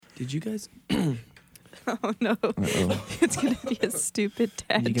Did you guys? Oh no, it's gonna be a stupid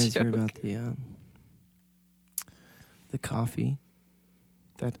dad Did you guys joke. hear about the coffee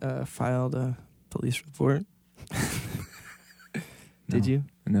that filed a police report? Did you?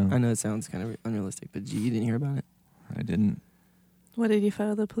 No, I know it sounds kind of unrealistic, but you didn't hear about it? I didn't. What did you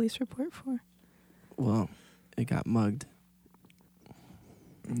file the police report for? Well, it got mugged.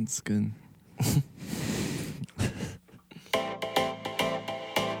 It's good.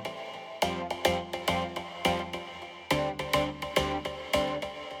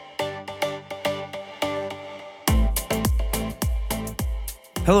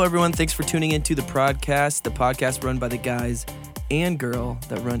 Hello, everyone. Thanks for tuning into the podcast run by the guys and girl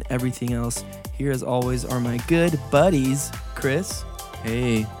that run everything else. Here, as always, are my good buddies, Chris,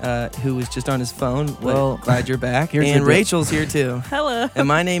 Hey, who was just on his phone. But Well, glad you're back. here's the And deal. Rachel's here, too. Hello. And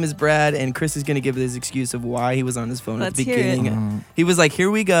my name is Brad, and Chris is going to give his excuse of why he was on his phone Let's at the hear it. beginning. He was like,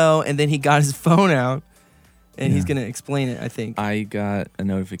 here we go, and then he got his phone out, and he's Yeah. going to explain it, I think. I got a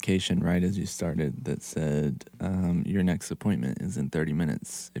notification right as you started that said your next appointment is in 30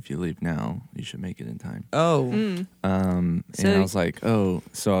 minutes. If you leave now, you should make it in time. Oh. Mm. And So- I was like, oh,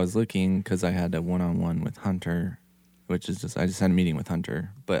 so I was looking because I had a one-on-one with Hunter, which is I just had a meeting with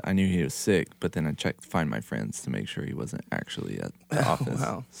Hunter, but I knew he was sick. But then I checked to find my friends to make sure he wasn't actually at the office.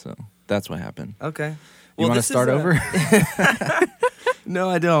 Wow. So that's what happened. Okay. You want to this is start over? No,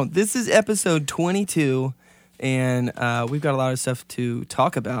 I don't. This is episode 22, and we've got a lot of stuff to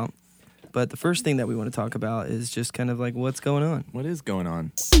talk about. But the first thing that we want to talk about is just kind of like what's going on. What is going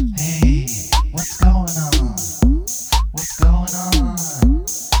on? Hey, what's going on? What's going on?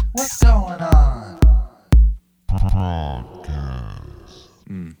 What's going on?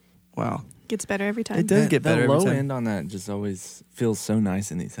 Wow. Gets better every time. It does get better The every low time. end on that just always feels so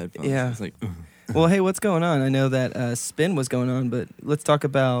nice in these headphones. Yeah. It's like, ugh. Well, hey, what's going on? I know that spin was going on, but let's talk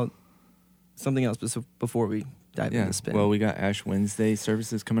about something else before we dive yeah. into spin. Well, we got Ash Wednesday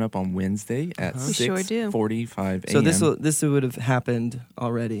services coming up on Wednesday at Uh-huh. We sure do. 6:45 so a.m. this would have happened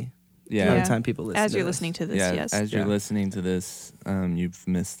already by Yeah. the Yeah. time people listen As to you're this. listening to this, Yeah, yes. as you're Yeah. listening to this, you've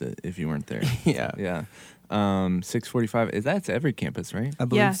missed it if you weren't there. Yeah, Yeah. 6:45. That's every campus, right? I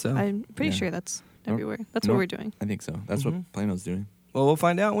believe yeah, so. I'm pretty Yeah. sure that's Nope. everywhere. That's Nope. what we're doing. I think so. That's Mhm. what Plano's doing. Well, we'll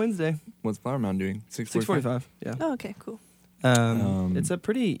find out Wednesday, What's Flower Mound doing? 6:45. Yeah. Oh, okay, cool. It's a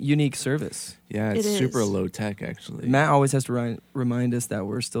pretty unique service. Yeah, it's It super is. low tech actually. Matt always has to remind us that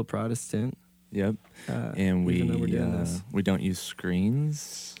we're still Protestant. Yep. And even though we're doing this. we don't use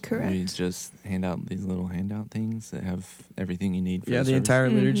screens. Correct. We just hand out these little handout things that have everything you need for Yeah, the service. entire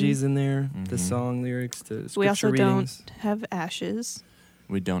Mhm. liturgy's in there. The Mhm. song lyrics to scripture We also readings. don't have ashes.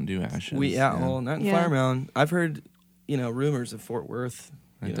 We don't do ashes. Well, not in Yeah. Flower Mound. I've heard, rumors of Fort Worth.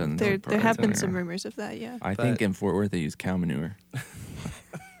 That you know. doesn't There sound have right been there. some rumors of that, yeah. I but- think in Fort Worth they use cow manure.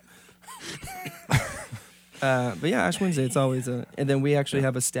 But yeah, Ash Wednesday, it's always and then we actually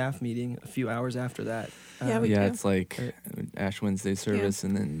have a staff meeting a few hours after that. Yeah, we Yeah, do. it's like Right. Ash Wednesday service,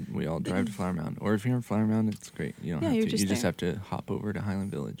 and then we all drive to Flower Mound. Or if you're in Flower Mound, it's great. You don't Yeah, have you're to. just You just there. have to hop over to Highland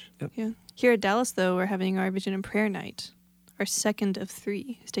Village. Yeah. Here at Dallas, though, we're having our Vision and Prayer Night. Our second of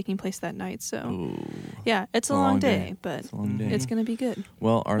 3 is taking place that night. So, Ooh, yeah, it's a long day, but it's a long day. Mhm. it's going to be good.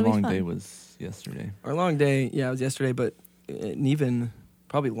 Well, our It'll be long fun. day was yesterday. Our long day, yeah, it was yesterday, but an even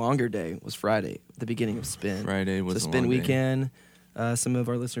probably longer day was Friday, the beginning of Spin. Friday was So a Spin long day. weekend. Some of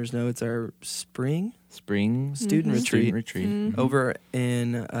our listeners know it's our spring Spring student Mhm. retreat student retreat. Mhm. over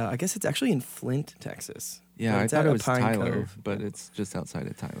in, I guess it's actually in Flint, Texas. Yeah, I It's thought at it a was Pine Tyler, Cove. but it's just outside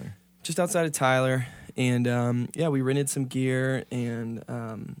of Tyler. Just outside of Tyler. And yeah, we rented some gear and,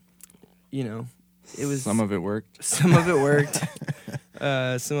 it was Some of it worked. some of it worked.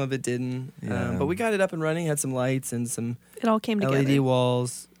 Some of it didn't. Yeah. But we got it up and running, had some lights and some It all came together. LED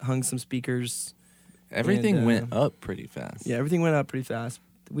walls, hung some speakers. Everything And, went up pretty fast. Yeah, everything went up pretty fast.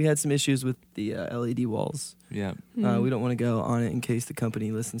 We had some issues with the LED walls. Yeah. Mhm. We don't want to go on it in case the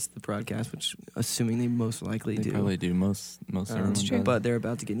company listens to the broadcast, which assuming they most likely They do. probably do. Most everyone true. does. But they're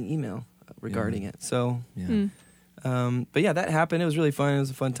about to get an email regarding it. So, yeah. Mm. but yeah, that happened. It was really fun. It was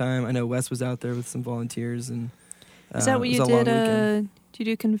a fun time. I know Wes was out there with some volunteers, and Is that what it was you a long did? weekend. Did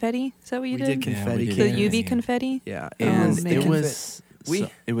you do confetti? Is that what you We did? did confetti we did The cannons. UV confetti? Yeah, Oh, And man. it was We-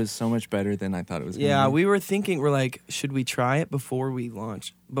 it was so much better than I thought it was gonna Yeah, be. we were thinking, we're like, should we try it before we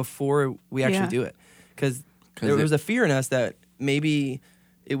launch, before we actually Yeah. do it? Because 'Cause there it- was a fear in us that maybe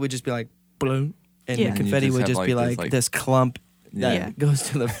it would just be like, bloom, and Yeah. the confetti And you would just just have, be like, like this, this clump that Yeah. goes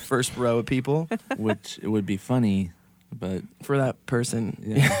to the first row of people. which it would be funny, but For that person,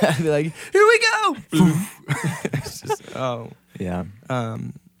 Yeah. I'd be like, here we go. It's just, yeah.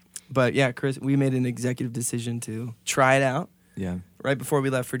 But yeah, Chris, we made an executive decision to try it out. Yeah. right before we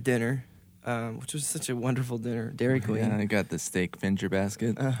left for dinner, which was such a wonderful dinner. Dairy Queen. Yeah, I got the steak Finger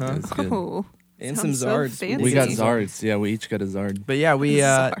basket. Uh-huh. It was good. Oh, And some sounds so Zards. fancy. We got Fancy. Zards. Yeah, we each got a Zard. But yeah, we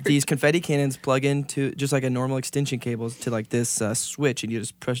Zard. these confetti cannons plug into just like a normal extension cables to like this switch, and you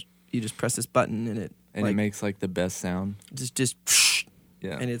just press this button, and it And like, it makes like the best sound. just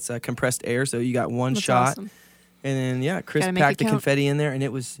Yeah. and it's compressed air, so you got one That's shot, awesome. and then yeah, Chris Gotta make packed it the count. confetti in there, and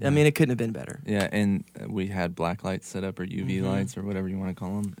it was. Yeah. I mean, it couldn't have been better. Yeah, and we had black lights set up, or UV Mhm. lights, or whatever you want to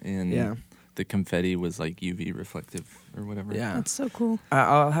call them. And Yeah. the confetti was like UV reflective or whatever. Yeah, That's so cool.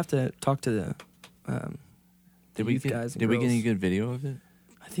 I'll have to talk to the. Did we youth get, guys and did we get any girls. good video of it?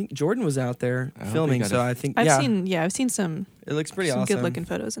 I think Jordan was out there I hope filming, he got so a- I think I've seen some it looks pretty some awesome. good looking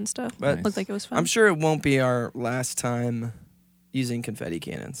photos and stuff. But Looked like it was fun. I'm sure it won't be our last time using confetti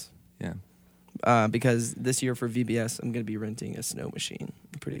cannons. Yeah. Because this year for VBS, I'm going to be renting a snow machine.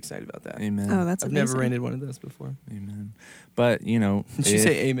 I'm pretty excited about that. Amen. Oh, that's I've amazing. never rented one of those before. Amen. But, you know. Did you if-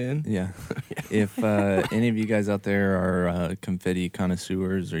 say amen? Yeah. If any of you guys out there are confetti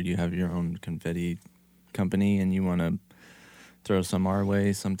connoisseurs, or you have your own confetti company and you want to throw some our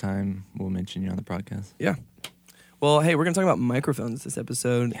way sometime, we'll mention you on the podcast. Yeah. Well, hey, we're going to talk about microphones this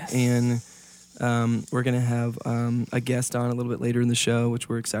episode. Yes. And we're going to have a guest on a little bit later in the show, which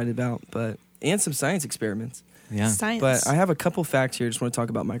we're excited about, and some science experiments. Yeah. Science. But I have a couple facts here. Just want to talk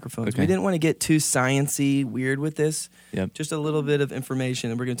about microphones. Okay. We didn't want to get too sciencey weird with this. Yep. Just a little bit of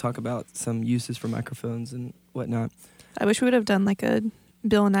information, and we're going to talk about some uses for microphones and whatnot. I wish we would have done like a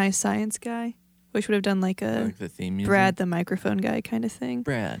Bill Nye Science Guy. Wish we would have done like a Like the theme music. Brad the microphone guy kind of thing.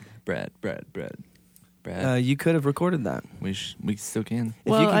 Brad. You could have recorded that. We still can.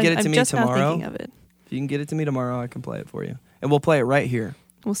 If you can get it to I'm me just now tomorrow, thinking of it. if you can get it to me tomorrow, I can play it for you, and we'll play it right here.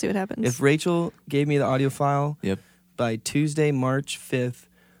 We'll see what happens. If Rachel gave me the audio file, Yep. by Tuesday, March 5th,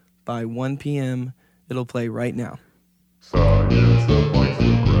 by 1 p.m., it'll play right now.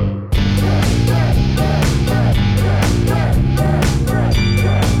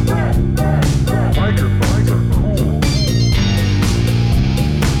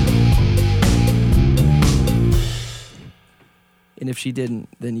 And if she didn't,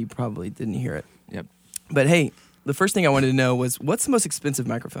 then you probably didn't hear it. Yep. But hey, the first thing I wanted to know was, what's the most expensive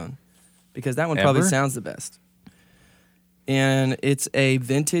microphone? Because that one probably Ever? sounds the best. And it's a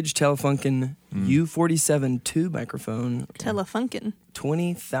vintage Telefunken U47 tube microphone, Telefunken.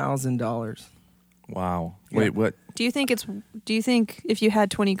 $20,000. Wow. Yeah. Wait, what? Do you think if you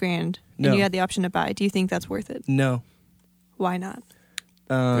had 20 grand No. and you had the option to buy, do you think that's worth it? No. Why not?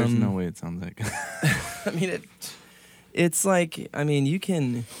 There's no way it sounds like. I mean, it's like, I mean, you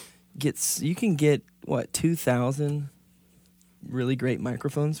can get what, 2,000 really great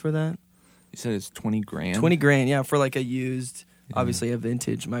microphones for that. You said it's 20 grand? 20 grand, yeah, for like a used, Yeah. obviously a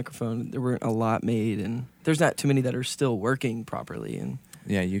vintage microphone. There weren't a lot made, and there's not too many that are still working properly. And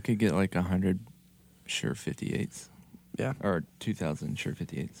Yeah, you could get like 100 Shure 58s. yeah, Or 2,000 Shure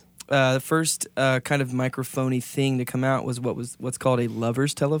 58s. the first kind of microphony thing to come out was what's called a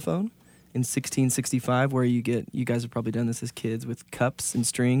lover's telephone in 1665, where you guys have probably done this as kids with cups and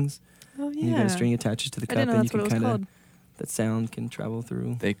strings. Oh, And you got a string attaches to the I cup, didn't know and you that's what can it was kind of called. that sound can travel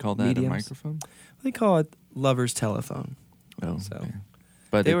through. They call that Mediums. a microphone? They call it lover's telephone. Oh, So, okay.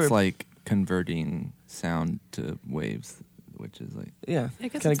 But they it's were- like converting sound to waves, which is like Yeah, I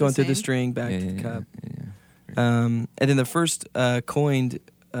guess kind of it's going the through the same. string back yeah, to the yeah, cup. yeah. And then the first the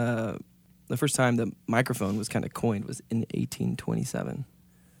first time the microphone was kind of coined was in 1827,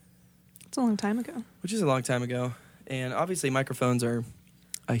 It's a long time ago. which is a long time ago. And obviously, microphones are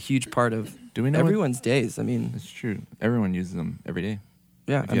a huge part of Do we know everyone's days. I mean, It's true. Everyone uses them every day.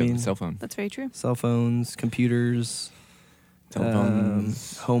 yeah, If I you have mean, a cell phone. That's very true. cell phones, computers,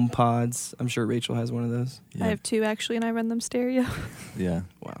 Telephones. home pods. I'm sure Rachel has one of those. Yeah. I have two actually, and I run them stereo. Yeah.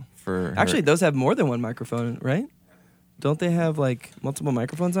 Wow. For her- Actually, those have more than one microphone, right? Don't they have like multiple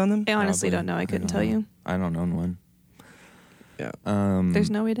microphones on them? I honestly Probably. don't know. I couldn't don't tell know. you. I don't own one. Yeah. There's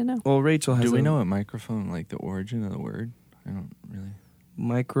no way to know. Well, Rachel has Do we a know a microphone, like the origin of the word? I don't really.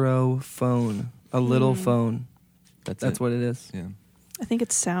 microphone, a little Hmm. phone. That's That's it. what it is. Yeah. I think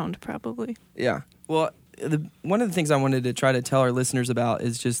it's sound, probably. Yeah. Well, one of the things I wanted to try to tell our listeners about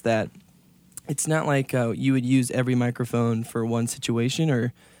is just that it's not like you would use every microphone for one situation,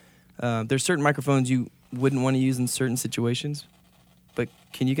 or there's certain microphones you wouldn't want to use in certain situations. But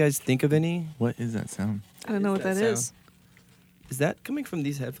can you guys think of any? What is that sound? I don't know what that is. Is that coming from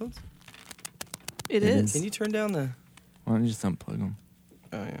these headphones? It It is. is. Can you turn down the? Why don't you just unplug them?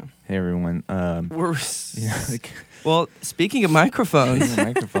 Oh yeah. Hey everyone. We're Yeah. Like, well. Speaking of microphones,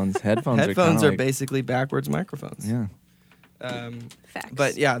 microphones. Headphones. headphones are, are kinda like, basically backwards microphones. Yeah. Facts.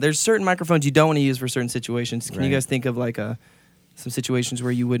 But yeah, there's certain microphones you don't want to use for certain situations. Can you Right. guys think of like some situations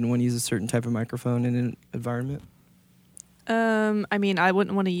where you wouldn't want to use a certain type of microphone in an environment? I mean, I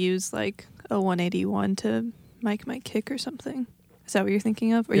wouldn't want to use like a 181 to mic my kick or something. Is that what you're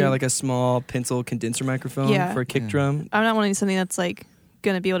thinking of? Or Yeah, you, like a small pencil condenser microphone Yeah. for a kick Yeah. drum. I'm not wanting something that's like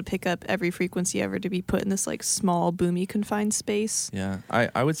going to be able to pick up every frequency ever to be put in this like small, boomy, confined space. Yeah,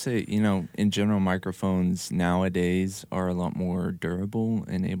 I would say, in general, microphones nowadays are a lot more durable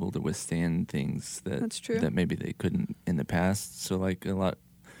and able to withstand things That's true. that maybe they couldn't in the past. So like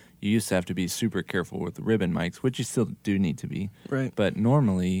you used to have to be super careful with the ribbon mics, which you still do need to be. Right. But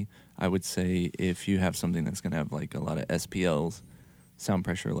normally, I would say if you have something that's going to have like a lot of SPLs, sound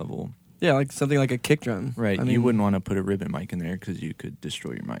pressure level, Yeah, like something like a kick drum. right? I mean, You wouldn't want to put a ribbon mic in there because you could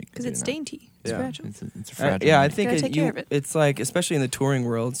destroy your mic. Because doing it's that. dainty. It's Yeah. fragile. It's a fragile. yeah, I mic. think Gotta take care of it. it's like, especially in the touring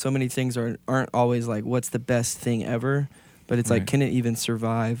world, so many things aren't always like, what's the best thing ever? But it's like, Right. can it even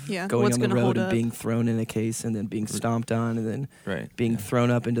survive Yeah, going what's on the gonna road hold and up? being thrown in a case and then being stomped on and then right being yeah. thrown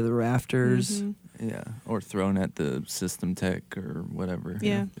up into the rafters? Mhm. Yeah, or thrown at the system tech or whatever.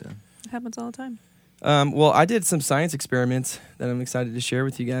 Yeah. yeah. It happens all the time. Well, I did some science experiments that I'm excited to share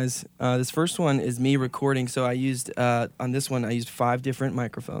with you guys. This first one is me recording. So I used, on this one, I used 5 different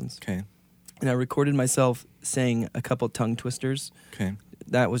microphones. Okay. And I recorded myself saying a couple tongue twisters. Okay.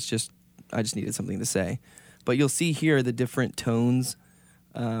 That was I just needed something to say. But you'll see here the different tones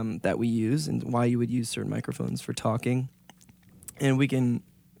that we use and why you would use certain microphones for talking. And we can,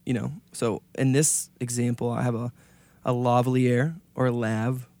 so in this example, I have a lavalier or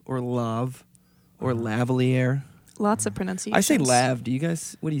lav or lav or lavalier. Lots of pronunciations. I say lav. Do you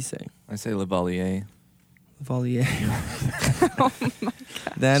guys, what do you say? I say Lavalier. Lavalier.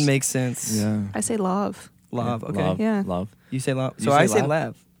 That makes sense. Yeah. I say lav. Lav, Yeah, okay. Lav. Yeah. Lav. You say lav. You So say I say lav?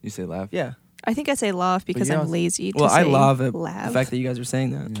 lav. You say lav? Yeah. I think I say lav because you I'm also- lazy to Well, I say love the lav. fact that you guys are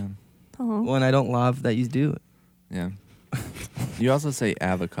saying that. Yeah. Oh. Well, and I don't love that you do it. Yeah. You also say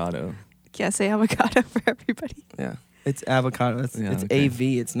avocado. Yeah, say avocado for everybody. Yeah. It's avocado. It's okay. AV.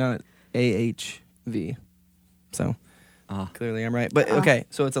 It's not AHV. So Ah. clearly I'm right. But okay,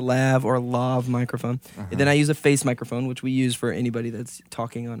 so it's a lav or lav microphone. Uh-huh. And then I use a face microphone, which we use for anybody that's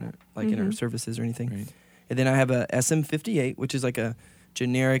talking on it, like in our Mhm. services or anything. Right. And then I have a SM58, which is like a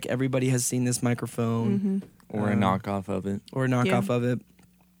generic, everybody has seen this microphone Mm-hmm. Or a knockoff of it. or a knockoff of it.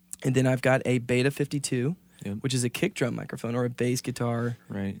 And then I've got a Beta 52, Yep. which is a kick drum microphone or a bass guitar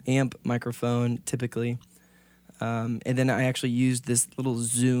Right. amp microphone typically. And then I actually used this little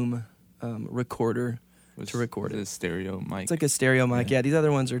Zoom recorder to record the it. stereo mic. It's like a stereo mic. Yeah. Yeah, these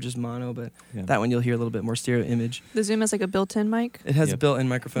other ones are just mono, but Yeah. that one you'll hear a little bit more stereo image. The Zoom has like a built-in mic. It has Yep. built-in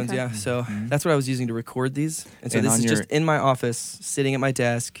microphones, Okay. yeah. So Mhm. that's what I was using to record these. And so And this on is your- just in my office, sitting at my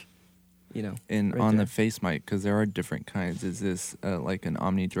desk, And right on there. the face mic, because there are different kinds. Is this like an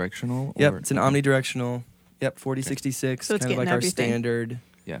omnidirectional? Yep, or- it's an okay. omnidirectional. Yep, 4066, So it's kind of like getting our everything. standard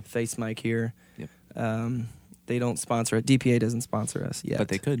Yeah. face mic here. Yep. They don't sponsor it. DPA doesn't sponsor us yet. But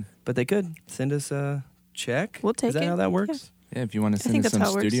they could. But they could send us a check. We'll take Is that it. how that works? Yeah, if you want to think send us that's some how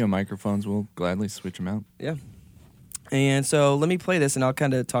it works. studio microphones, we'll gladly switch them out. Yeah. And so let me play this, and I'll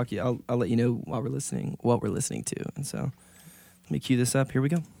kind of talk you. I'll let you know while we're listening what we're listening to. And so let me cue this up. Here we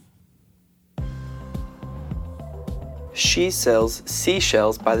go. She sells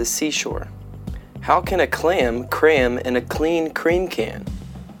seashells by the seashore. How can a clam cram in a clean cream can?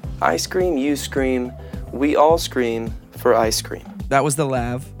 I scream, you scream, we all scream for ice cream. That was the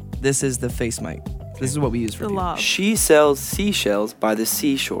lav. This is the face mic. This is what we use for The people. lav. She sells seashells by the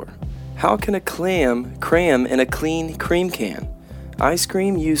seashore. How can a clam cram in a clean cream can? I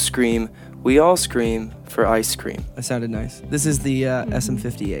scream, you scream, we all scream for ice cream. That sounded nice. This is the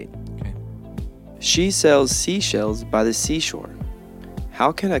SM58. Okay. She sells seashells by the seashore.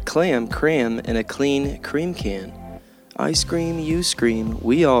 How can a clam cram in a clean cream can? I scream, you scream,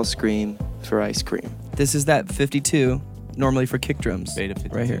 we all scream for ice cream. This is that 52, normally for kick drums. Beta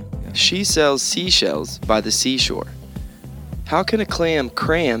 52. Right here. Yeah. She sells seashells by the seashore. How can a clam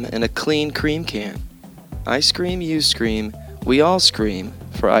cram in a clean cream can? I scream, you scream, we all scream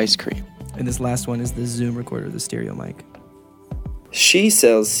for ice cream. And this last one is the Zoom recorder, the stereo mic. She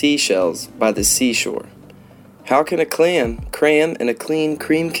sells seashells by the seashore. How can a clam cram in a clean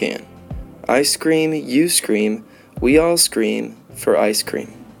cream can? I scream, you scream, we all scream for ice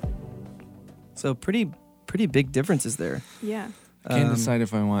cream. So pretty big differences there. Yeah. Can't decide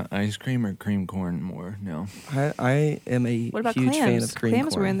if I want ice cream or cream corn more. No. I am a What about huge clams? fan of cream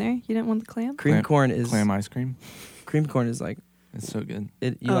Clams corn. were in there. You didn't want the clam? Cream corn is Clam ice cream. cream corn is like It's so good.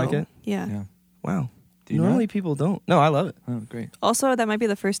 it. You like Oh, it? Yeah. Yeah. Wow. Do you Normally people don't. No, I love it. not? Oh, great. Also, that might be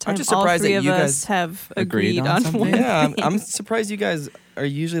the first I'm time just all surprised three that of you us guys have agreed agreed on on something. one. Yeah, thing. I'm surprised you guys are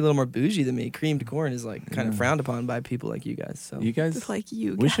usually a little more bougie than me. Creamed corn is like kind of Yeah. frowned upon by people like you guys. So You guys, Like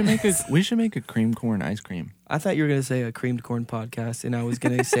you. we should make a guys. we should make a cream corn ice cream. I thought you were gonna say a creamed corn podcast, and I was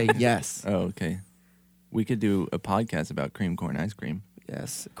gonna say yes, Oh, okay. We could do a podcast about cream corn ice cream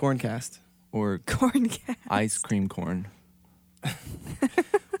yes, corncast. or corn cat. ice cream corn.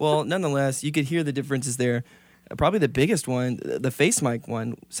 Well, nonetheless, you could hear the differences there. Probably the biggest one, the face mic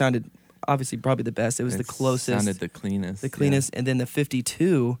one, sounded obviously probably the best. It was the closest, Sounded the cleanest. the cleanest, and then the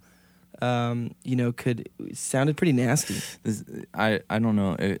 52, sounded pretty nasty. I don't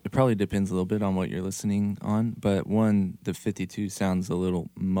know. It probably depends a little bit on what you're listening on, but the 52 sounds a little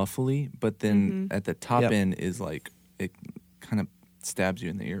muffly, but then at the top Yep. end is like it kind of stabs you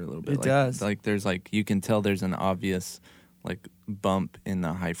in the ear a little bit. It like, does. Like there's like you can tell there's an obvious like bump in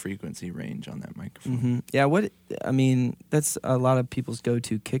the high frequency range on that microphone. Hmm. Yeah, that's a lot of people's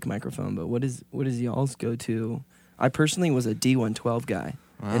go-to kick microphone. But what is y'all's go-to? I personally was a D112 guy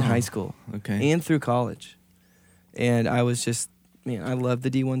in Wow. high school Okay. and through college, and I was just I loved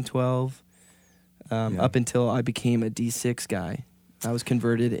the D112 Yeah. up until I became a D6 guy. I was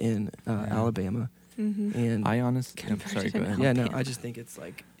converted in Yeah. Alabama, Mm-hmm. and I honestly, Converted sorry, go in ahead. yeah, no, Alabama. I just think it's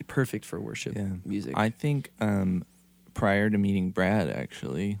like perfect for worship Yeah. music. I think prior to meeting Brad,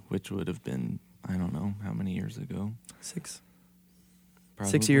 actually, which would have been, I don't know, how many years ago? 6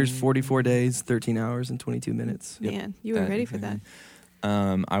 Probably. years, 44 days, 13 hours, and 22 minutes. Yep. Man, you were ready for that.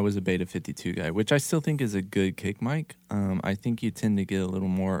 I was a Beta 52 guy, which I still think is a good kick mic. I think you tend to get a little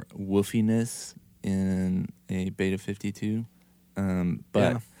more woofiness in a Beta 52.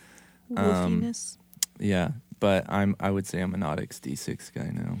 But Wolfiness. yeah, but I would say I'm an Audix D6 guy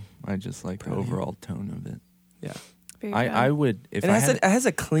now. I just like the Proud of you. overall tone of it. Yeah. Very I proud. would if And I it has, had it has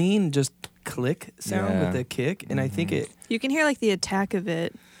a clean, just click sound Yeah. with the kick, and I think Mhm. it. You can hear like the attack of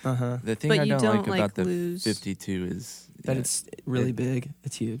it. the thing but I you don't, don't, like about the lose- 52 is That yeah, it's really it- big.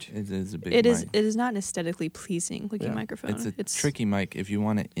 It's huge. it is a big It is. mic. It is not an aesthetically pleasing looking Yeah. microphone. It's a tricky mic if you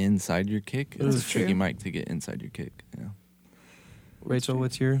want it inside your kick. It It's is a tricky true. mic to get inside your kick. Yeah. Rachel,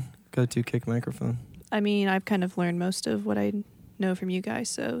 what's your go-to kick microphone? I mean, I've kind of learned most of what I know from you guys,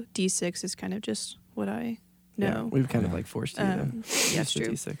 so D6 is kind of just what I Yeah, know. we've kind of Yeah. like forced you Yeah, to it's use the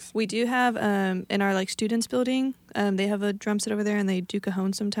true. D6. We do have in our like students building, they have a drum set over there, and they do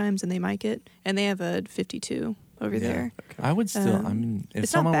cajon sometimes, and they mic it, and they have a 52 over Yeah. there. I would still. I Um, mean, if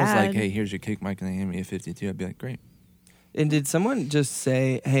it's not someone was like, bad. "Hey, here's your kick mic," and they hand me a 52, I'd be like, "Great." And did someone just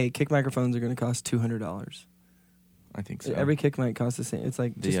say, "Hey, kick microphones are going to cost $200"? I think so. Every kick mic costs the same. It's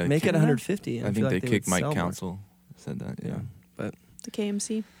like The, just uh, make it kick- 150. And I feel think like the they Kick would Mic sell more. Council said that. Yeah. Yeah. The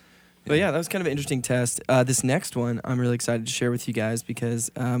KMC. But yeah, that was kind of an interesting test. This next one, I'm really excited to share with you guys because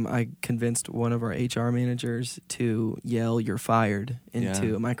I convinced one of our HR managers to yell "You're fired" into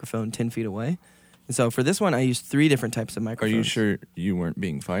Yeah. a microphone 10 feet away. And so for this one, I used 3 different types of Are microphones. you sure you weren't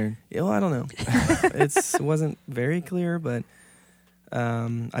being fired? Yeah, well, I don't know. It wasn't very clear, but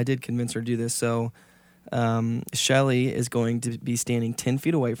I did convince her to do this. So Shelly is going to be standing 10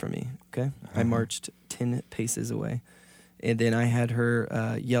 feet away from me. Okay, I Uh-huh. marched 10 paces away, and then I had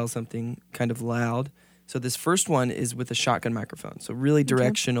her yell something kind of loud. So this first one is with a shotgun microphone, so really Okay.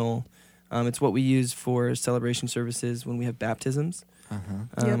 directional. It's what we use for celebration services when we have baptisms.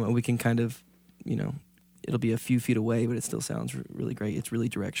 Uh-huh. Yep. And we can kind of, it'll be a few feet away, but it still sounds really great. It's really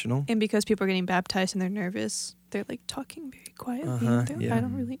directional. And because people are getting baptized and they're nervous, they're like talking very quietly. Uh-huh, They're- yeah. I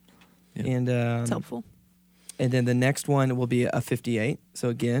don't really. Yep. And It's helpful. and then the next one will be a 58. So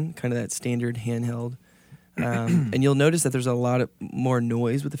again, kind of that standard handheld. And you'll notice that there's a lot of more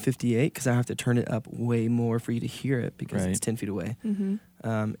noise with the 58 because I have to turn it up way more for you to hear it because it's Right. 10 feet away. Mm-hmm.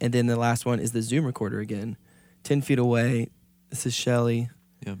 And then the last one is the Zoom recorder again, 10 feet away. This is Shelly.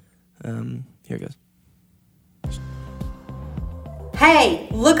 Yep. Here it goes. Hey,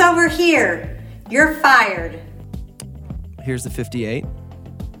 look over here. You're fired. Here's the 58.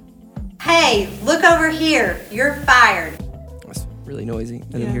 Hey, look over here. You're fired. That's really noisy.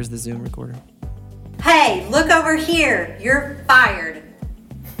 And then Yeah. here's the Zoom recorder. Hey, look over here. You're fired.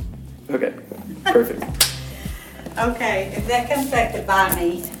 Okay, perfect. Okay, if that comes back to bite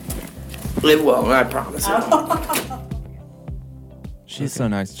me. It won't, I promise it won't. She's so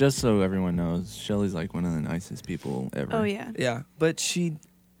nice. Just so everyone knows, Shelly's like one of the nicest people ever. Oh yeah. Yeah, but she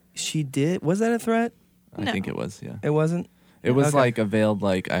did. Was that a threat? I No. think it was. Yeah. It wasn't. It was Okay. like a veiled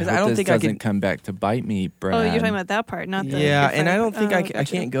like. I 'Cause hope I don't this think I doesn't could- come back to bite me, Brad. Oh, you're talking about that part, not the. Yeah, you're and I fired. don't think Oh, I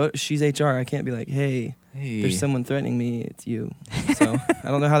gotcha. can't go. She's HR. I can't be like, hey, Hey. there's someone threatening me. It's you. So I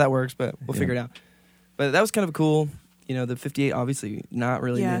don't know how that works, but we'll Yeah. figure it out. But that was kind of cool. the 58 obviously not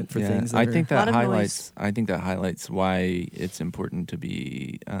really Yeah. meant for things. I That think A lot that of highlights. I think that highlights why it's important to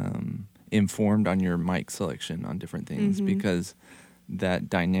be informed on your mic selection on different things Mhm. because that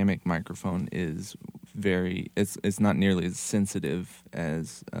dynamic microphone is it's not nearly as sensitive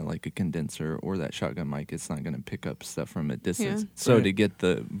as like a condenser or that shotgun mic. It's not going to pick up stuff from a distance. Yeah. So Right. to get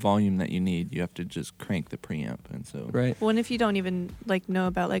the volume that you need, you have to just crank the preamp, and so right. Well, and if you don't even like know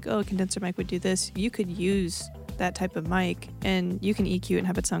about like, oh, a condenser mic would do this, you could use that type of mic and you can EQ it and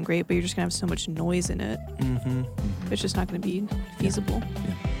have it sound great, but you're just gonna have so much noise in it. Mm-hmm. It's just not gonna be feasible.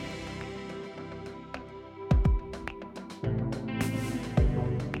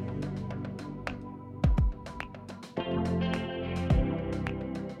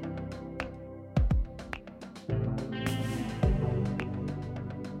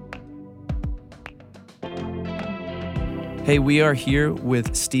 Hey, we are here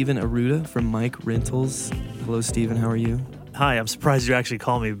with Steven Aruda from Mike Rentals. Hello, Steven. How are you? Hi, I'm surprised you actually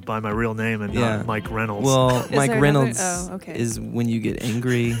call me by my real name and Yeah. not Mike Reynolds. Well, Is Mike there Reynolds another- oh, okay. is when you get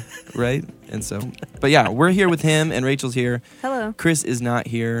angry, right? And so, but yeah, we're here with him, and Rachel's here. Hello. Chris is not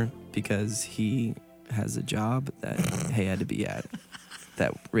here because he has a job that he had to be at.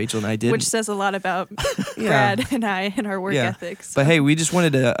 That Rachel and I did. Which says a lot about Yeah. Brad and I and our work Yeah. ethics. But hey, we just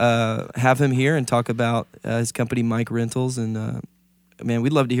wanted to have him here and talk about his company, Mike Rentals, and man,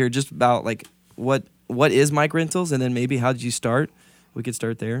 we'd love to hear just about like what is Mike Rentals, and then maybe how did you start? We could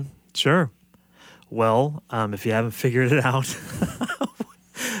start there. Sure. Well, if you haven't figured it out,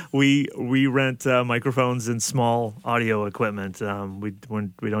 we rent microphones and small audio equipment.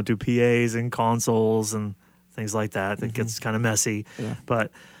 We don't do PAs and consoles and things like that. It gets kind of messy. Yeah.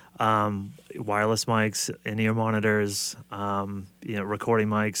 But wireless mics, in-ear monitors, recording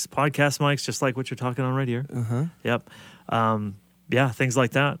mics, podcast mics, just like what you're talking on right here. Uh-huh. Yep. Things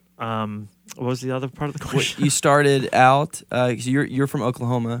like that. What was the other part of the question? You started out. You're from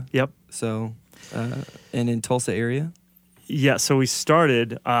Oklahoma, Yep. so and in Tulsa area. Yeah, so we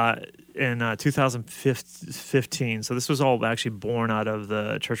started in 2015. So this was all actually born out of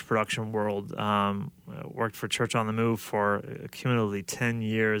the church production world. Worked for Church on the Move for cumulatively 10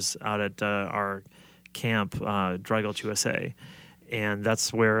 years out at our camp, Dry Gulch, USA. And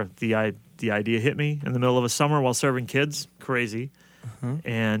that's where the idea hit me in the middle of a summer while serving kids. Crazy. Uh-huh.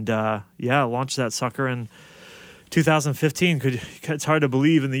 And launched that sucker in 2015. It's hard to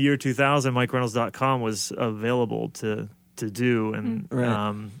believe in the year 2000, MikeReynolds.com was available to do, and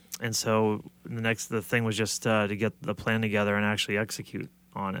Right. and so the thing was just to get the plan together and actually execute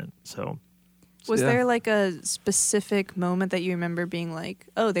on it. So Was Yeah. there like a specific moment that you remember being like,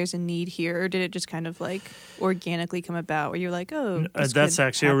 oh, there's a need here? Or did it just kind of like organically come about where you're like, oh, this that's could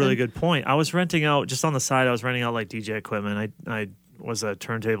actually a really happen? good point. I was renting out just on the side. I was renting out like DJ equipment. I was a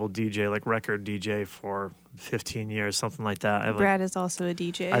turntable DJ, like record DJ for 15 years, something like that. I have, like, Brad is also a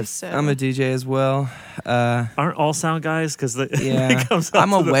DJ. So I'm a DJ as well. aren't all sound guys? Because Yeah, comes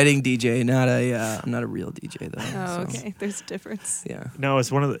I'm a out to the- wedding DJ, not a. I'm not a real DJ though. Oh, so, okay. There's a difference. Yeah. No,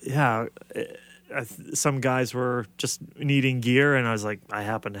 it's one of the some guys were just needing gear, and I was like, I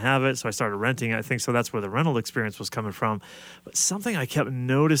happen to have it, so I started renting it. I think so. That's where the rental experience was coming from. But something I kept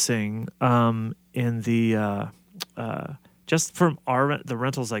noticing in the just from the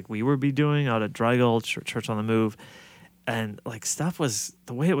rentals like we would be doing out at Dry Gulch or Church on the Move, and like stuff was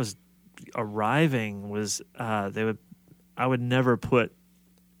the way it was arriving was I would never put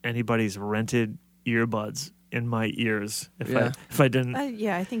anybody's rented earbuds in my ears if I didn't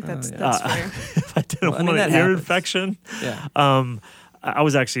Yeah, I think that's yeah. that's fair. if I didn't Well, I mean, want that an ear happens. infection. Yeah. I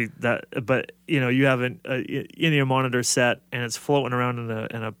was actually that, but you have an in-ear monitor set and it's floating around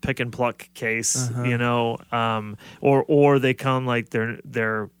in a pick and pluck case, or they come like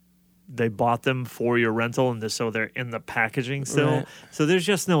they bought them for your rental and so they're in the packaging still. Right. So there's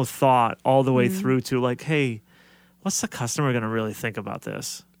just no thought all the way through to like, hey, what's the customer going to really think about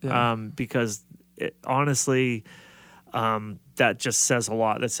this? Yeah. Because honestly, that just says a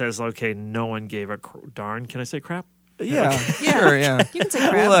lot. That says, okay, no one gave a darn. Can I say crap? Yeah. Yeah. Sure. Yeah. You can say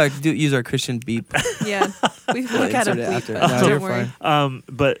crap. We'll use our Christian beep. Yeah, we look at insert him it bleep, after. but No, don't you're worry. fine.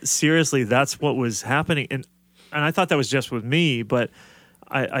 But seriously, that's what was happening, and I thought that was just with me. But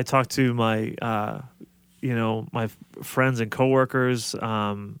I talked to my my friends and coworkers,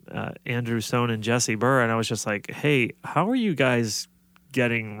 Andrew Stone and Jesse Burr, and I was just like, hey, how are you guys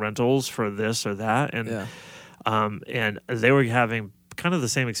getting rentals for this or that? And Yeah. and they were having kind of the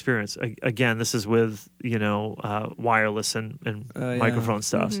same experience. Again, this is with wireless and Yeah. microphone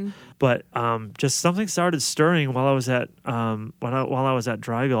stuff. Mm-hmm. But just something started stirring while I was at while I was at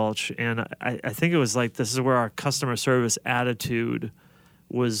Dry Gulch, and I think it was like this is where our customer service attitude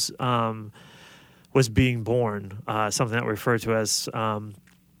was was being born. Something that we refer to as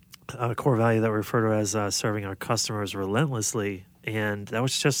a core value that we refer to as serving our customers relentlessly, and that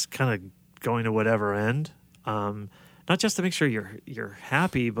was just kind of going to whatever end, not just to make sure you're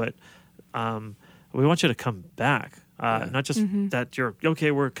happy, but we want you to come back. Not just that you're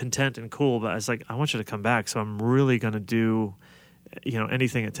okay, we're content and cool, but it's like I want you to come back. So I'm really going to do,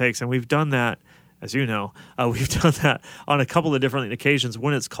 anything it takes, and we've done that. As you know, we've done that on a couple of different occasions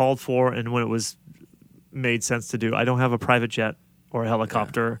when it's called for and when it was made sense to do. I don't have a private jet or a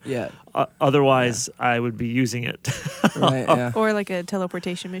helicopter. Yeah. Otherwise, I would be using it. Right. Yeah. Or like a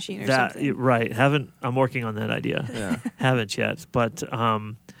teleportation machine or something. Right. I'm working on that idea. Yeah. Haven't yet. But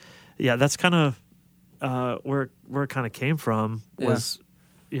that's kind of where it kind of came from was,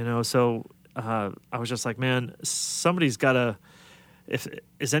 so I was just like, man, somebody's got to,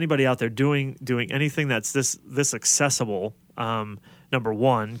 is anybody out there doing anything that's this accessible? Number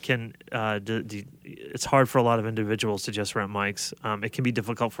one, it's hard for a lot of individuals to just rent mics. It can be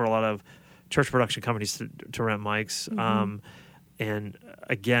difficult for a lot of church production companies to rent mics. And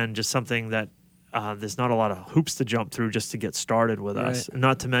again, just something that there's not a lot of hoops to jump through just to get started with us.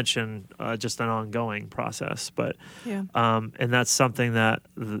 Not to mention just an ongoing process. But and that's something that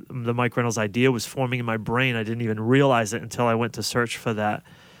the Mike Reynolds idea was forming in my brain. I didn't even realize it until I went to search for that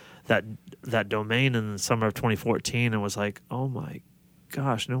domain in the summer of 2014 and was like, oh my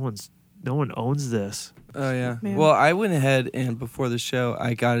gosh, no one owns this. Oh yeah. Man. Well, I went ahead and before the show,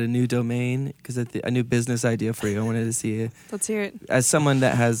 I got a new domain because a new business idea for you. I wanted to see it. Let's hear it. As someone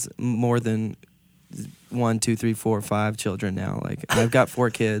that has more than 1, 2, 3, 4, 5 children now, like I've got 4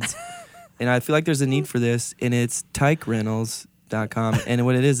 kids, and I feel like there's a need for this, and it's tykerentals.com, and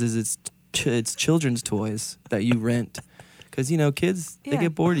what it is it's children's toys that you rent. Because, kids, they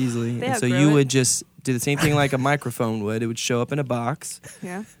get bored easily. They and so outgrow you it. would just do the same thing like a microphone would. It would show up in a box.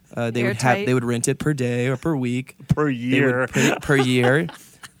 Yeah. They would rent it per day or per week. Per They year. would put it per year,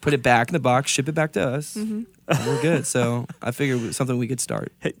 put it back in the box, ship it back to us. And we're good. So I figured it was something we could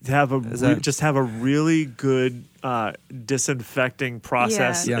start. Have a really good disinfecting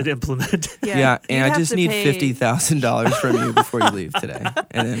process Yeah. and implement. Yeah, and You'd I have just to need pay- $50,000 from you before you leave today,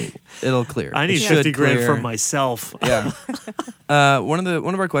 and then it'll clear. I It need should 50 grand clear. for myself. Yeah. One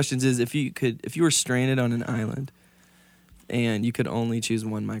of our questions is if you were stranded on an island, and you could only choose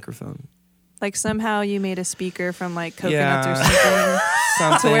one microphone. Like somehow you made a speaker from like coconuts or Yeah.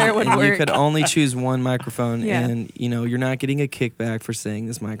 something. Where it would and you work. could only choose one microphone, Yeah. and you're not getting a kickback for saying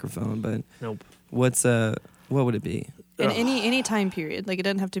this microphone. But Nope. what would it be? In any time period. Like it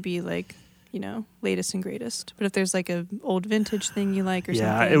doesn't have to be like, latest and greatest. But if there's like a old vintage thing you like or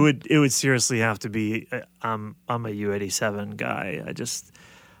Yeah, something. it would seriously have to be. I'm a U87 guy.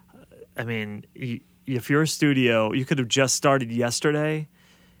 If you're a studio, you could have just started yesterday,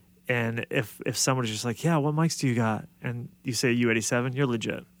 and if somebody's just like, yeah, what mics do you got? And you say U87, you're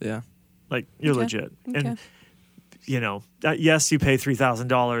legit. Yeah. Like you're Okay. legit. Okay. And yes, you pay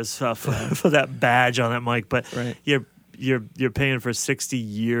 $3,000 for that badge on that mic, but Right. you're paying for 60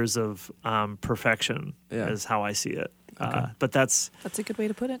 years of perfection. Yeah. Is how I see it. Okay. But that's a good way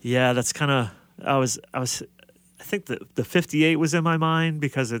to put it. that's kind of I think the 58 was in my mind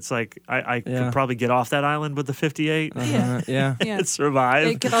because it's like I Yeah. could probably get off that island with the 58 Uh-huh. Yeah. Yeah. and survive.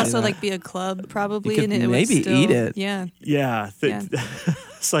 It could also Yeah. like be a club probably, You could and it would maybe still, eat it. Yeah. Yeah, Yeah.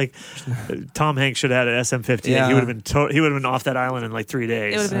 it's like Tom Hanks should have had an SM-58. Yeah. He would have been he would have been off that island in like 3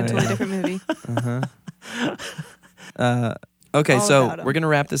 days. It would have been a totally different movie. Okay, All so about 'em. we're gonna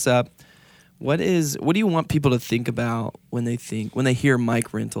wrap this up. What do you want people to think about when they hear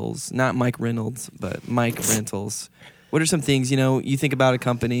Mike Rentals? Not Mike Reynolds, but Mike Rentals. What are some things, you think about a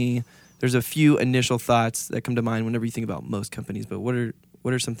company? There's a few initial thoughts that come to mind whenever you think about most companies, but what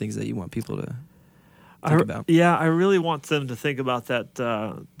are some things that you want people to think about? Yeah, I really want them to think about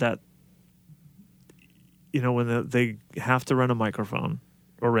that when they have to rent a microphone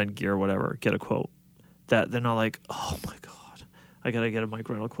or rent gear or whatever, get a quote, that they're not like, oh my God, I got to get a mic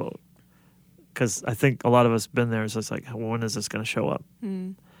rental quote. Because I think a lot of us been there. So it's like, when is this going to show up?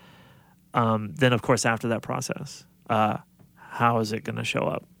 Then, of course, after that process, how is it going to show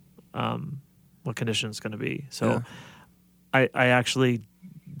up? What condition it's going to be? So I actually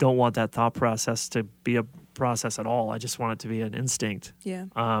don't want that thought process to be a process at all. I just want it to be an instinct. Yeah.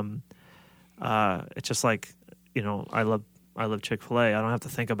 It's just like, I love Chick-fil-A. I don't have to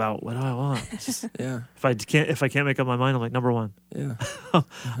think about what do I want. It's just, Yeah. if I can't make up my mind, I'm like number one. Yeah.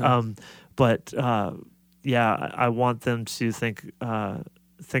 But I want them to think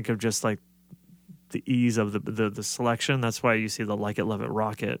of just like the ease of the selection. That's why you see the Like It, Love It,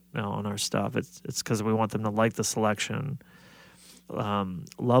 Rock It now on our stuff. It's because we want them to like the selection.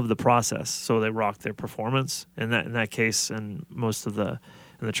 love the process, so they rock their performance. And in that case, and most of in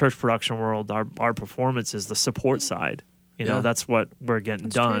the church production world, our performance is the support side. You know, Yeah. that's what we're getting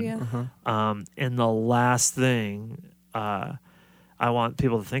That's done. true, yeah. And the last thing I want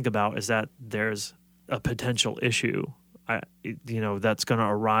people to think about is that there's a potential issue, that's going to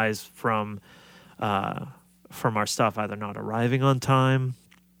arise from our stuff either not arriving on time,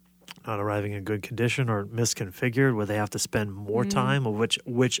 not arriving in good condition, or misconfigured, where they have to spend more time, of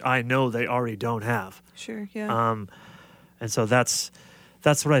which I know they already don't have. Sure, yeah. And so that's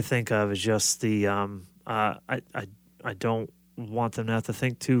what I think of as just the I don't want them to have to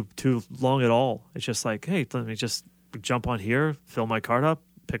think too long at all. It's just like, hey, let me just jump on here, fill my card up,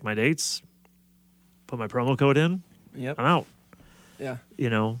 pick my dates, put my promo code in, Yep. I'm out. Yeah.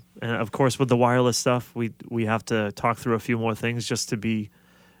 And of course with the wireless stuff, we have to talk through a few more things just to be,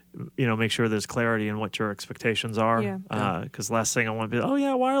 make sure there's clarity in what your expectations are. Yeah. Because last thing I want to be, oh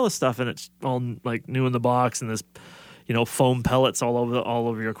yeah, wireless stuff, and it's all like new in the box, and there's foam pellets all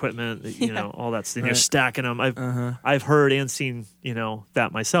over your equipment, all that stuff. And you're Right. stacking them. I've heard and seen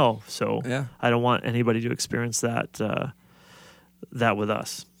that myself. So Yeah. I don't want anybody to experience that with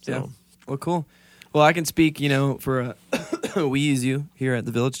us. So Yeah. Well, cool. Well, I can speak, for we use you here at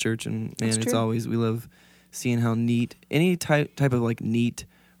the Village Church, and man, That's it's true. always, we love seeing how neat, any type of like neat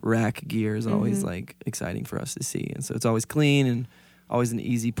rack gear is always like exciting for us to see. And so it's always clean and always an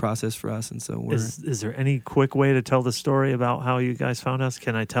easy process for us. And so we're, is there any quick way to tell the story about how you guys found us?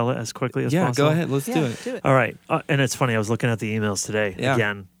 Can I tell it as quickly as yeah, possible? go ahead. Let's do it. Do it. All right. And it's funny. I was looking at the emails today Yeah.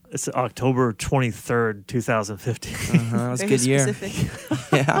 again. It's October 23rd, 2015. That was a Very good year. specific.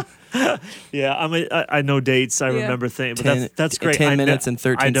 Yeah. Yeah, I know dates. I Yeah. remember things, but that's great. 10 I minutes and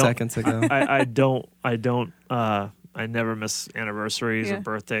 13 don't- seconds ago. I don't. I never miss anniversaries or Yeah.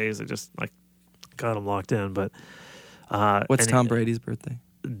 birthdays. I just got them locked in. But What's and Tom Brady's birthday?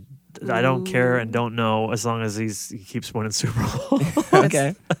 I don't care and don't know as long as he keeps winning Super Bowl.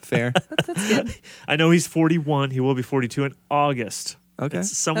 Okay. Fair. That's good. I know he's 41. He will be 42 in August. Okay.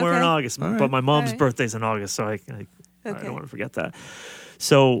 It's somewhere in Okay. August. All right. But my mom's All right. birthday's in August, so I Okay. don't want to forget that.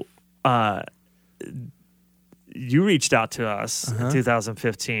 So you reached out to us in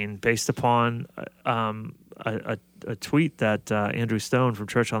 2015 based upon a tweet that Andrew Stone from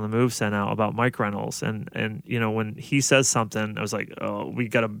Church on the Move sent out about mic rentals. And when he says something, I was like, oh, we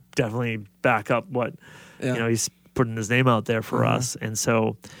got to definitely back up what, Yeah. he's putting his name out there for us. And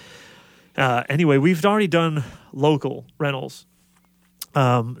so anyway, we've already done local rentals.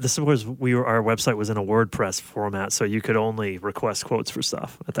 This was our website was in a WordPress format, so you could only request quotes for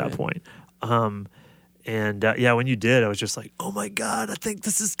stuff at that Right. point. And when you did, I was just like, oh my God, I think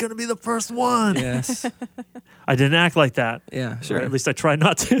this is going to be the first one. Yes. I didn't act like that. Yeah, Or sure. at least I tried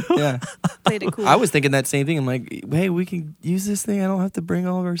not to. Yeah. Played it cool. I was thinking that same thing. I'm like, hey, we can use this thing. I don't have to bring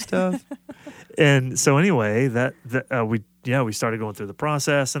all of our stuff. And so anyway, we started going through the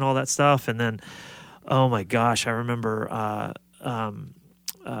process and all that stuff. And then, oh my gosh, I remember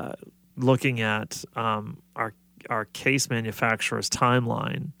looking at our case manufacturer's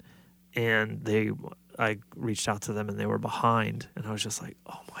timeline, and I reached out to them and they were behind, and I was just like,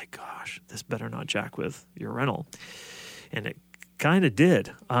 oh my gosh, this better not jack with your rental. And it kind of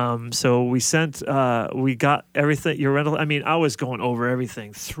did. So we got everything, your rental. I mean, I was going over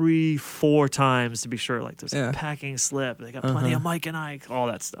everything 3-4 times to be sure, like there's Yeah. a packing slip, they got plenty of Mike and Ike, all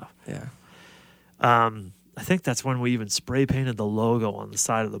that stuff. Yeah. I think that's when we even spray painted the logo on the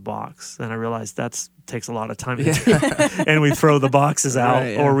side of the box. Then I realized that takes a lot of time to do. And we throw the boxes out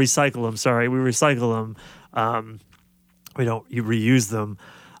Right, yeah. or recycle them. Sorry, we recycle them. You reuse them.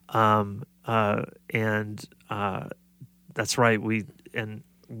 That's right.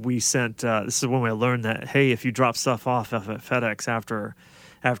 We sent, this is when we learned that, hey, if you drop stuff off at FedEx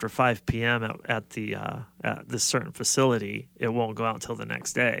after 5 p.m. at this certain facility, it won't go out until the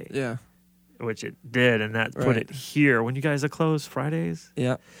next day. Yeah. Which it did, and that put Right. it here. When you guys are closed Fridays,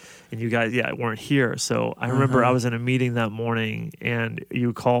 Yeah. and you guys, weren't here. So I remember I was in a meeting that morning, and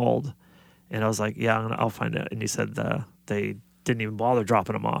you called, and I was like, I'll find it. And you said they didn't even bother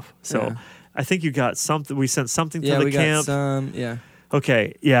dropping them off. So Yeah. I think you got something. We sent something to Yeah, the we camp. got some. Yeah.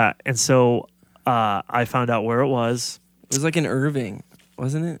 Okay, yeah. And so I found out where it was. It was like in Irving,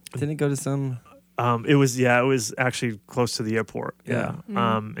 wasn't it? Didn't it go to some? It was actually close to the airport. Yeah.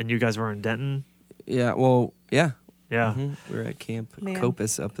 And you guys were in Denton. Yeah. Well, yeah. Yeah. Mhm. We were at Camp Man.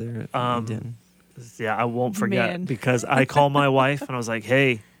 Copus up there in Denton. Yeah, I won't forget Man. because I called my wife and I was like,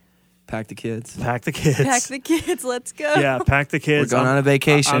 "Hey, Pack the kids. pack the kids." Pack the kids. Let's go. Yeah, pack the We're kids. going on a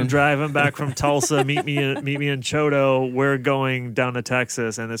vacation. I'm driving back from Tulsa. Meet me in Choteau. We're going down to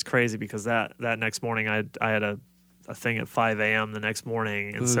Texas, and it's crazy because that next morning I had a a thing at 5 a.m. the next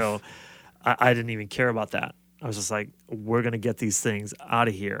morning, and Oof. so I didn't even care about that. I was just like, we're gonna get these things out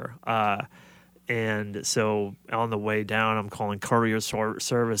of here. And so on the way down, I'm calling courier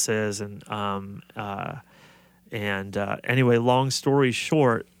services, and anyway, long story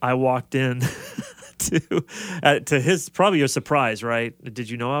short, I walked in to his, probably your surprise, right? Did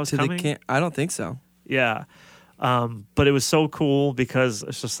you know I was To coming? the I don't think so. Yeah. But it was so cool because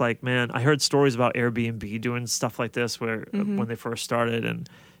it's just like, man, I heard stories about Airbnb doing stuff like this where when they first started, and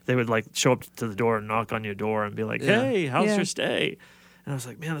they would like show up to the door and knock on your door and be like, Yeah. hey, how's Yeah. your stay? And I was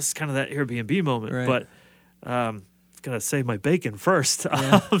like, man, this is kind of that Airbnb moment, Right. but gotta save my bacon first.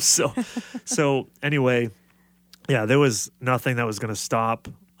 So anyway, yeah, there was nothing that was going to stop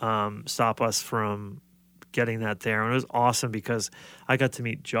us from getting that there. And it was awesome because I got to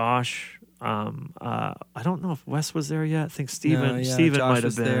meet Josh. I don't know if Wes was there yet. I think Steven Josh might have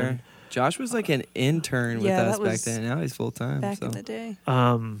was been. there. Josh was like an intern with Yeah, us that back was then. Now he's full time. Back So. in the day.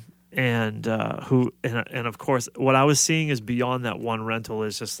 And of course, what I was seeing is beyond that one rental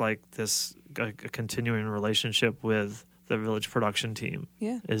is just like this a continuing relationship with the Village production team.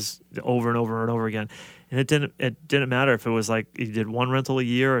 Yeah. Is over and over and over again, and it didn't matter if it was like you did one rental a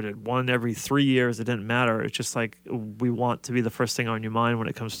year or did one every 3 years. It didn't matter. It's just like we want to be the first thing on your mind when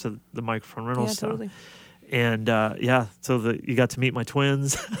it comes to the microphone rental Yeah, stuff. totally. And so you got to meet my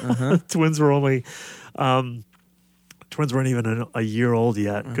twins. Uh-huh. Twins were only. Twins weren't even a year old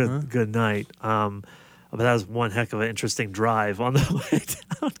yet. Good night. But that was one heck of an interesting drive on the way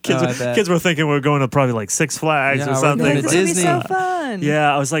down. I bet. Kids were thinking we were going to probably like Six Flags Yeah, or we're something. going Like, to this would be Disney. so fun.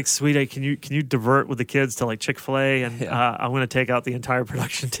 Yeah, I was like, sweetie, can you divert with the kids to like Chick-fil-A, and Yeah. I'm going to take out the entire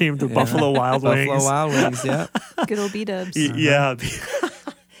production team to Buffalo Wild Wings. Buffalo Wild Wings, yeah. Good old B-dubs. Yeah.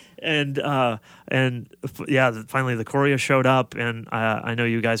 And finally the courier showed up, and I know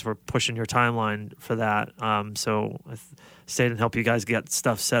you guys were pushing your timeline for that. So I stayed and helped you guys get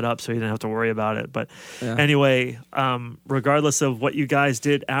stuff set up so you didn't have to worry about it. But Yeah. anyway, regardless of what you guys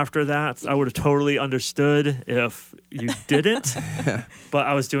did after that, I would have totally understood if you didn't. But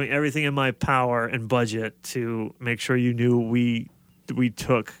I was doing everything in my power and budget to make sure you knew we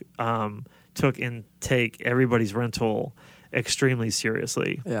took and take everybody's rental extremely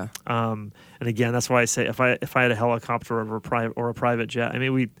seriously. Yeah. And again, that's why I say if I had a helicopter or a private jet, I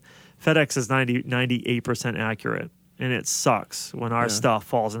mean, FedEx is 98% accurate, and it sucks when our Yeah. stuff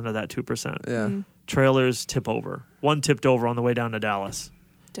falls into that 2%. Yeah. Trailers tip over. One tipped over on the way down to Dallas,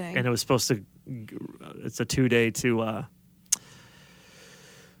 Dang. and it was supposed to. It's a 2-day to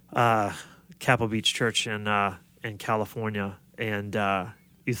Capitol Beach Church in California, and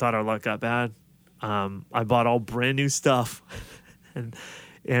you thought our luck got bad. I bought all brand new stuff, and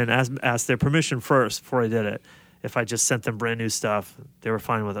asked their permission first before I did it. If I just sent them brand new stuff, they were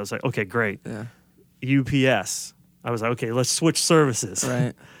fine with it. I was like, okay, great. Yeah. UPS. I was like, okay, let's switch services.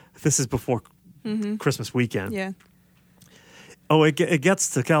 Right. This is before Mm-hmm. Christmas weekend. Yeah. Oh, it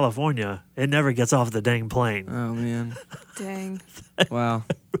gets to California. It never gets off the dang plane. Oh man. Dang. Wow.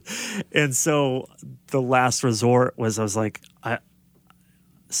 And so the last resort was, I was like,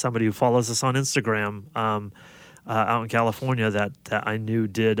 somebody who follows us on Instagram out in California that I knew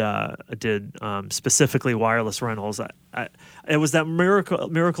did specifically wireless rentals. It was that miracle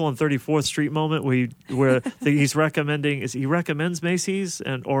on 34th Street moment where he's recommending, he recommends Macy's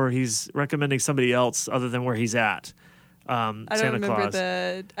or he's recommending somebody else other than where he's at. I don't Santa remember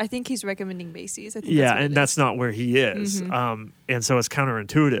Claus. I think he's recommending Macy's. I think Yeah, that's what and it that's is. not where he is. And so it's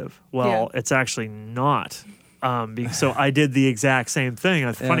counterintuitive. Well, it's actually not. So I did the exact same thing.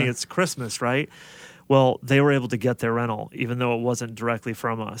 It's funny, Yeah. it's Christmas, right? Well, they were able to get their rental, even though it wasn't directly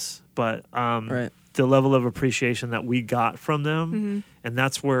from us. But Right. the level of appreciation that we got from them, Mm-hmm. and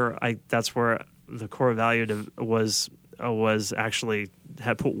that's where the core value was actually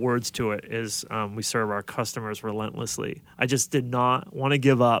had put words to it, is we serve our customers relentlessly. I just did not want to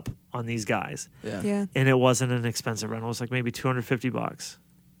give up on these guys. Yeah. Yeah. And it wasn't an expensive rental. It was like maybe $250.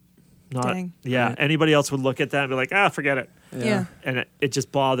 Not, Dang. yeah. Right. Anybody else would look at that and be like, forget it. Yeah. And it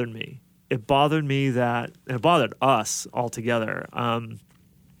just bothered me. It bothered me it bothered us altogether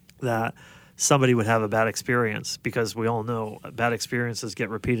that somebody would have a bad experience, because we all know bad experiences get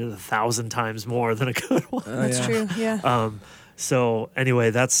repeated 1,000 times more than a good one. Oh, That's yeah. true. Yeah. So anyway,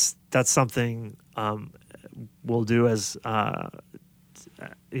 that's something we'll do as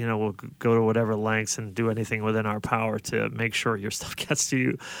we'll go to whatever lengths and do anything within our power to make sure your stuff gets to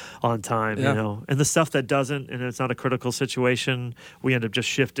you on time. Yeah. And the stuff that doesn't, and it's not a critical situation, we end up just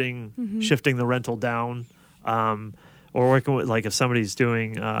shifting the rental down, or working with, like, if somebody's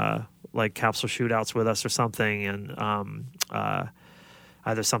doing like capsule shootouts with us or something, and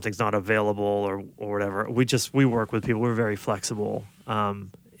either something's not available or whatever. We work with people. We're very flexible.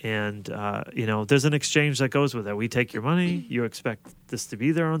 And there's an exchange that goes with it. We take your money. You expect this to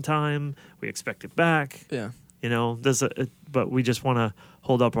be there on time. We expect it back. Yeah. But we just want to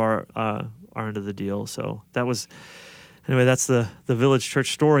hold up our end of the deal. So that's the Village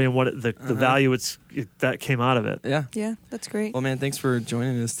Church story and what the value that came out of it. Yeah. Yeah, that's great. Well, man, thanks for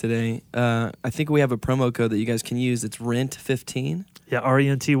joining us today. I think we have a promo code that you guys can use. It's RENT15. Yeah,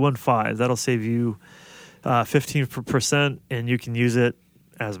 RENT15. That'll save you 15%, and you can use it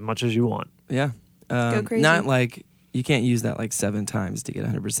as much as you want. Yeah. Go crazy. Not like you can't use that like 7 times to get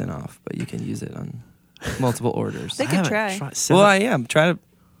 100% off, but you can use it on multiple orders. They could try. Well, I am. Try to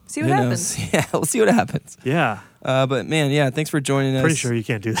See what happens. Yeah, we'll see what happens. Yeah. But man, yeah, thanks for joining us. Pretty sure you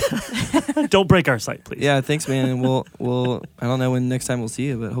can't do that. Don't break our site, please. Yeah, thanks, man. And we'll I don't know when next time we'll see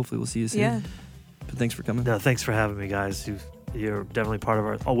you, but hopefully we'll see you soon. Yeah. But thanks for coming. No, thanks for having me, guys. You're definitely part of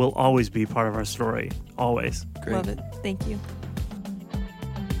our. Will always be part of our story. Always. Great. Love it. Thank you.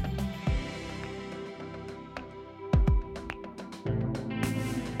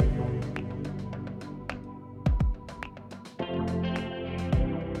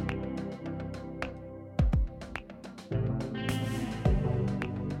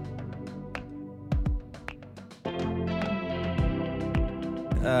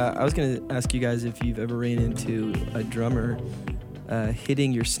 I was going to ask you guys if you've ever ran into a drummer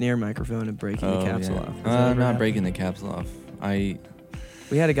hitting your snare microphone and breaking the capsule off. Has that ever Not happened? breaking the capsule off.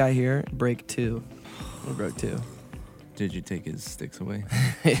 We had a guy here break 2. We broke 2. Did you take his sticks away?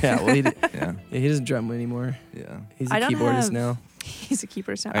 Yeah, well, Yeah. he doesn't drum anymore. Yeah. He's a I don't keyboardist have- now. He's a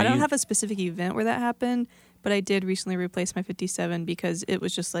keeper. So Are I don't you- have a specific event where that happened, but I did recently replace my 57 because it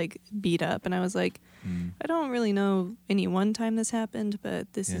was just like beat up, and I was like, I don't really know any one time this happened,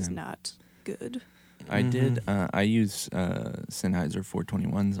 but this is Yeah. not good. I did. I use Sennheiser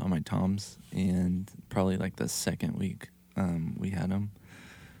 421s on my toms, and probably like the second week we had them,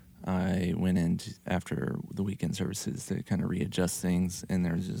 I went in after the weekend services to kind of readjust things, and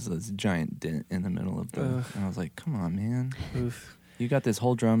there was just this giant dent in the middle of the. Ugh. And I was like, "Come on, man! Oof. You got this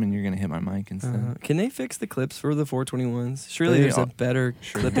whole drum, and you're gonna hit my mic instead." Can they fix the clips for the 421s? Surely They there's a are- better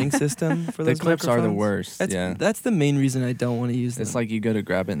clipping system for The those clips are the microphones? worst. That's, yeah, that's the main reason I don't want to use them. it's like you go to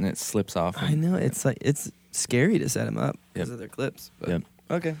grab it and it slips off. I know it's like it's scary to set them up because Yep. of their clips. But Yep.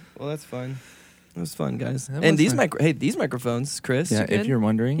 Okay, well that's fun. It was fun, guys. That And was these fun. these microphones, Chris. Yeah, good? if you're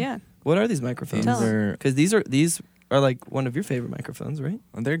wondering, Yeah. What are these microphones? Tell 'em. they're Because these are like one of your favorite microphones, right?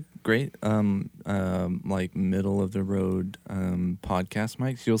 They're great, like middle of the road podcast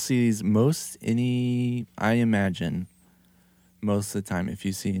mics. You'll see these I imagine, most of the time if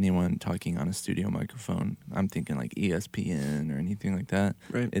you see anyone talking on a studio microphone, I'm thinking like ESPN or anything like that,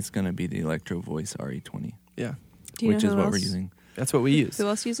 Right. it's going to be the Electro Voice RE20, Yeah, Do you which know is who what else? we're using that's what we use. Who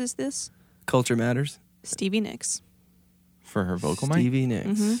else uses this? Culture matters. Stevie Nicks. for her vocal mic. Stevie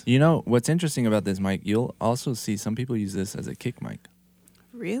Nicks. Mhm. You know, what's interesting about this mic, you'll also see some people use this as a kick mic.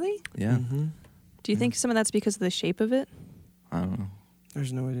 Really? Yeah. Mm-hmm. Do you think some of that's because of the shape of it? I don't know.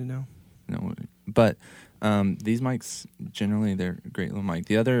 There's no way to know. No, but these mics generally they're a great little mic.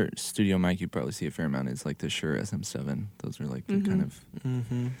 The other studio mic you probably see a fair amount is like the Shure SM7. Those are like the kind of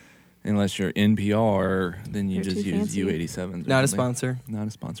Mm-hmm. unless you're NPR, then you They're just too use fancy. U87s. or Not a something. sponsor. Not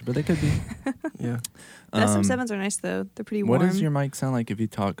a sponsor, but they could be. Yeah. The Um, SM7s are nice though. They're pretty warm. What does your mic sound like if you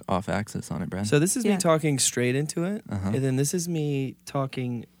talk off axis on it, Brad? So this is me Yeah. talking straight into it, Uh-huh. and then this is me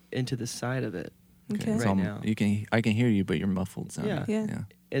talking into the side of it, Okay. It's right all- now. I can hear you, but you're muffled sounding. Yeah. Yeah.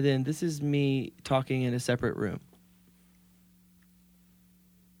 and then this is me talking in a separate room.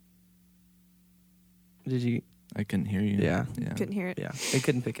 Did you? I couldn't hear you. Yeah. Yeah. Couldn't hear it. Yeah, it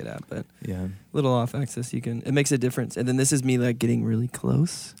couldn't pick it up, but Yeah. little off axis, it makes a difference. And then this is me like getting really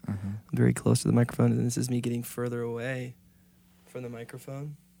close, Uh-huh. very close to the microphone, and then this is me getting further away from the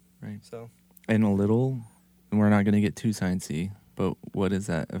microphone. Right. So And we're not going to get too sciencey, but what is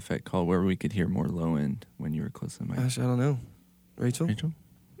that effect called where we could hear more low end when you were close to the mic? gosh, I don't know, Rachel. Rachel?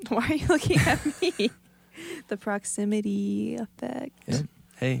 Why are you looking at me? The proximity effect. Yeah.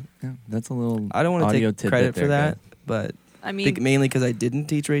 Hey, Yeah, that's a little I don't want to audio take tidbit credit for there, that, but I I mean, think mainly because I didn't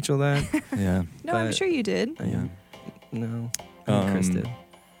teach Rachel that. guy. Yeah. no, I'm but- sure you did. Yeah. No, I think Chris did.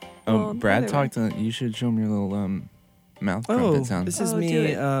 Well, Brad either way. talked. You should show him your little mouth Oh, trumpet sound. this is Oh, do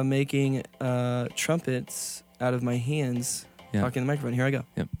me it. making trumpets out of my hands, Yeah. talking in the microphone. Here I go.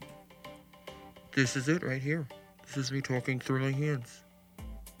 Yep. This is it right here. This is me talking through my hands.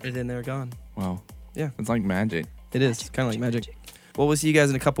 And then they're gone. Wow. Yeah. It's like magic. It is kind of like magic. Well, we'll see you guys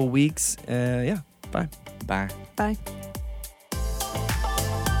in a couple weeks. Yeah, bye. Bye. Bye.